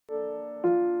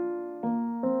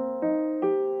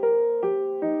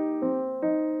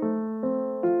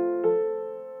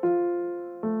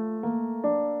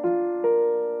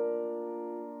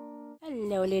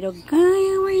little guy,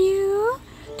 how are you?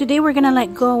 Today we're gonna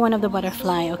let go one of the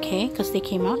butterfly, okay? Because they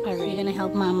came out already. You're gonna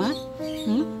help mama.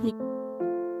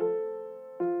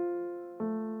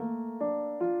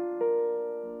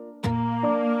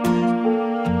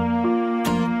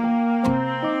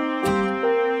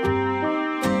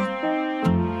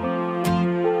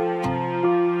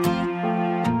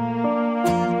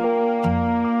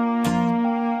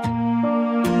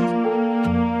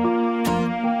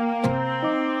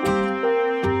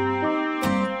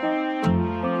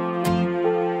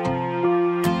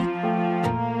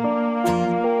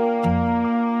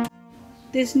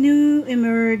 This new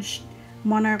emerged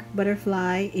monarch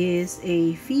butterfly is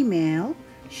a female.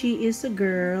 She is a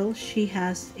girl. She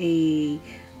has a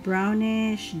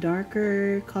brownish,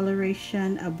 darker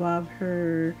coloration above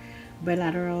her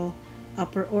bilateral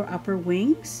upper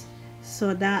wings.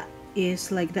 So that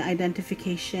is like the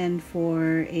identification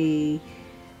for a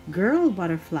girl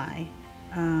butterfly.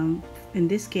 In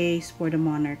this case, for the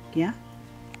monarch, yeah.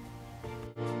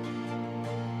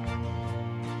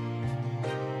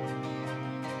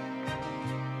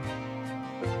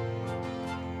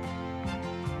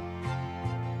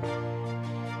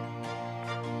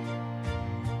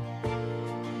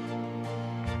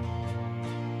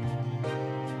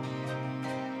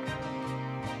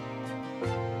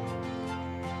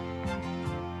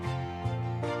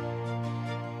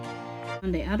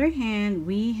 On the other hand,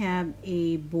 we have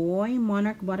a boy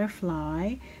monarch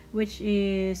butterfly, which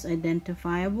is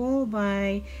identifiable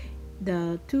by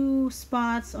the two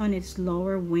spots on its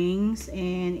lower wings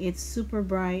and its super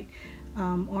bright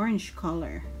orange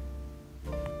color.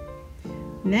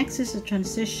 Next is the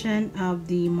transition of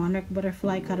the monarch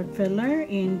butterfly caterpillar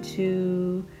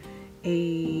into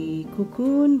a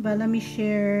cocoon, but let me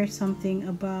share something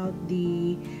about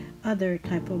the other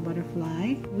type of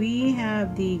butterfly. We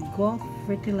have the Gulf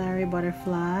fritillary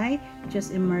butterfly,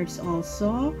 just emerged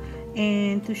also,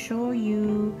 and to show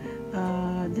you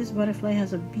this butterfly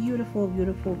has a beautiful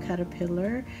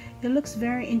caterpillar. It looks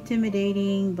very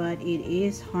intimidating, but it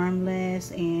is harmless,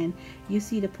 and you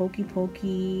see the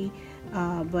pokey,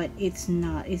 but it's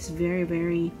not. It's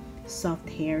very soft,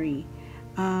 hairy.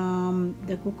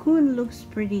 The cocoon looks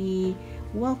pretty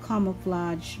well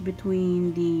camouflaged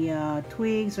between the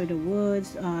twigs or the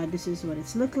woods. This is what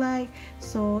it's look like.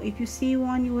 So if you see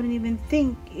one, you wouldn't even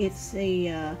think it's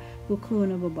a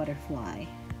cocoon of a butterfly.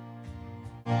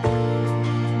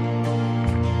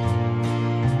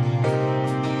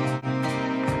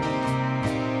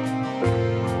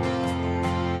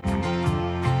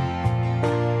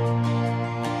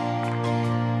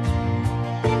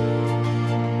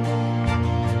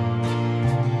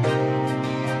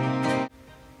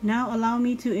 Now allow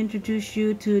me to introduce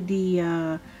you to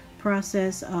the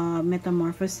process of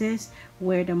metamorphosis,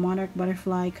 where the monarch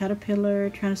butterfly caterpillar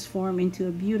transform into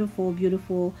a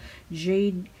beautiful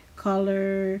jade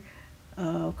color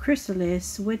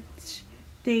chrysalis, which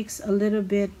takes a little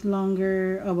bit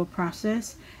longer of a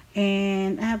process,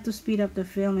 and I have to speed up the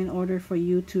film in order for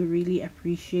you to really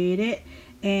appreciate it.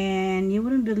 And you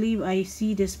wouldn't believe I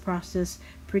see this process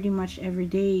pretty much every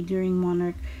day during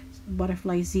monarch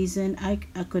butterfly season. I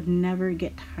could never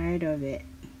get tired of it.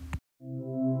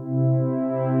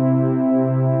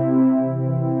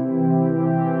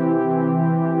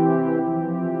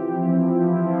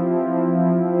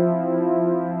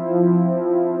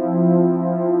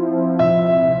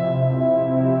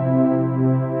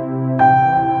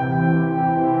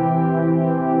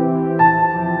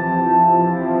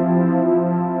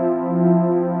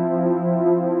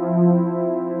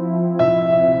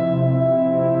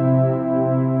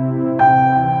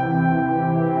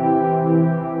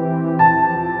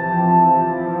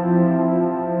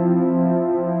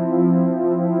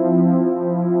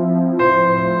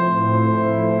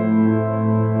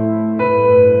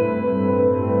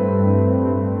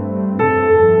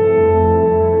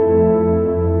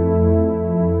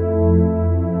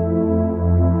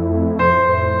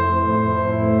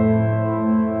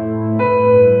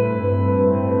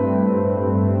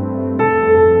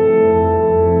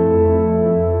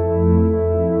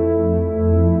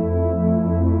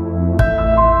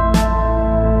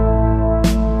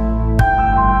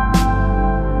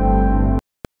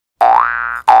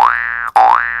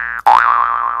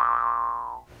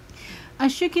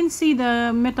 As you can see,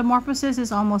 the metamorphosis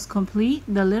is almost complete.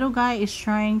 The little guy is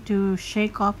trying to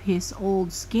shake off his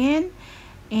old skin,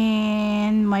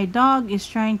 and my dog is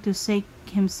trying to shake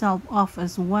himself off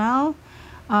as well.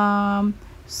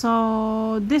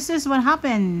 So this is what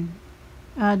happened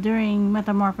during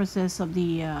metamorphosis of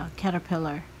the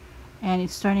caterpillar, and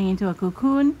it's turning into a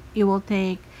cocoon. It will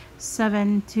take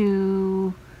 7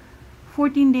 to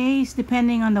 14 days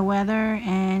depending on the weather,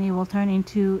 and it will turn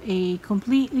into a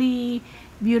completely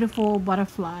beautiful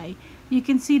butterfly. You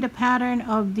can see the pattern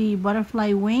of the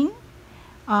butterfly wing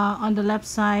on the left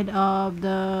side of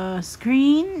the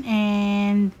screen.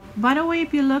 And by the way,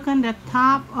 if you look on the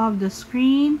top of the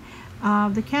screen,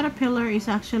 the caterpillar is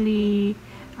actually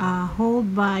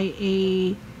held by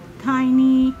a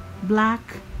tiny black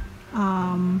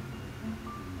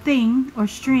thing or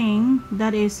string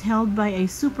that is held by a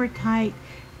super tight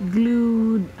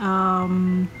glued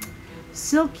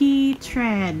silky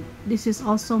thread. This is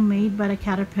also made by the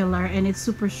caterpillar, and it's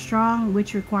super strong,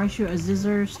 which requires you a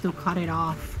scissors to cut it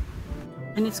off.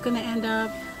 And it's gonna end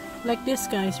up like this,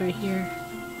 guys, right here.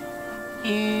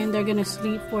 And they're gonna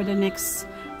sleep for the next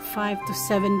 5 to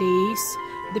 7 days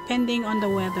depending on the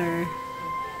weather,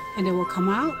 and they will come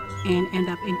out and end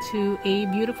up into a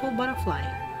beautiful butterfly.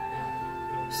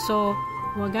 So,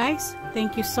 well guys,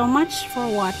 thank you so much for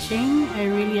watching. I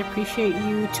really appreciate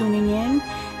you tuning in,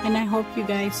 and I hope you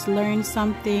guys learn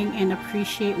something and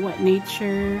appreciate what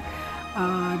nature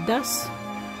does,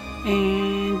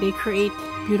 and they create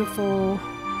beautiful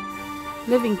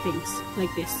living things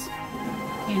like this.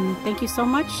 And thank you so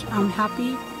much. I'm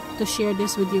happy to share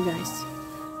this with you guys.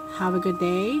 Have a good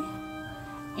day,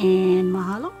 and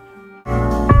mahalo.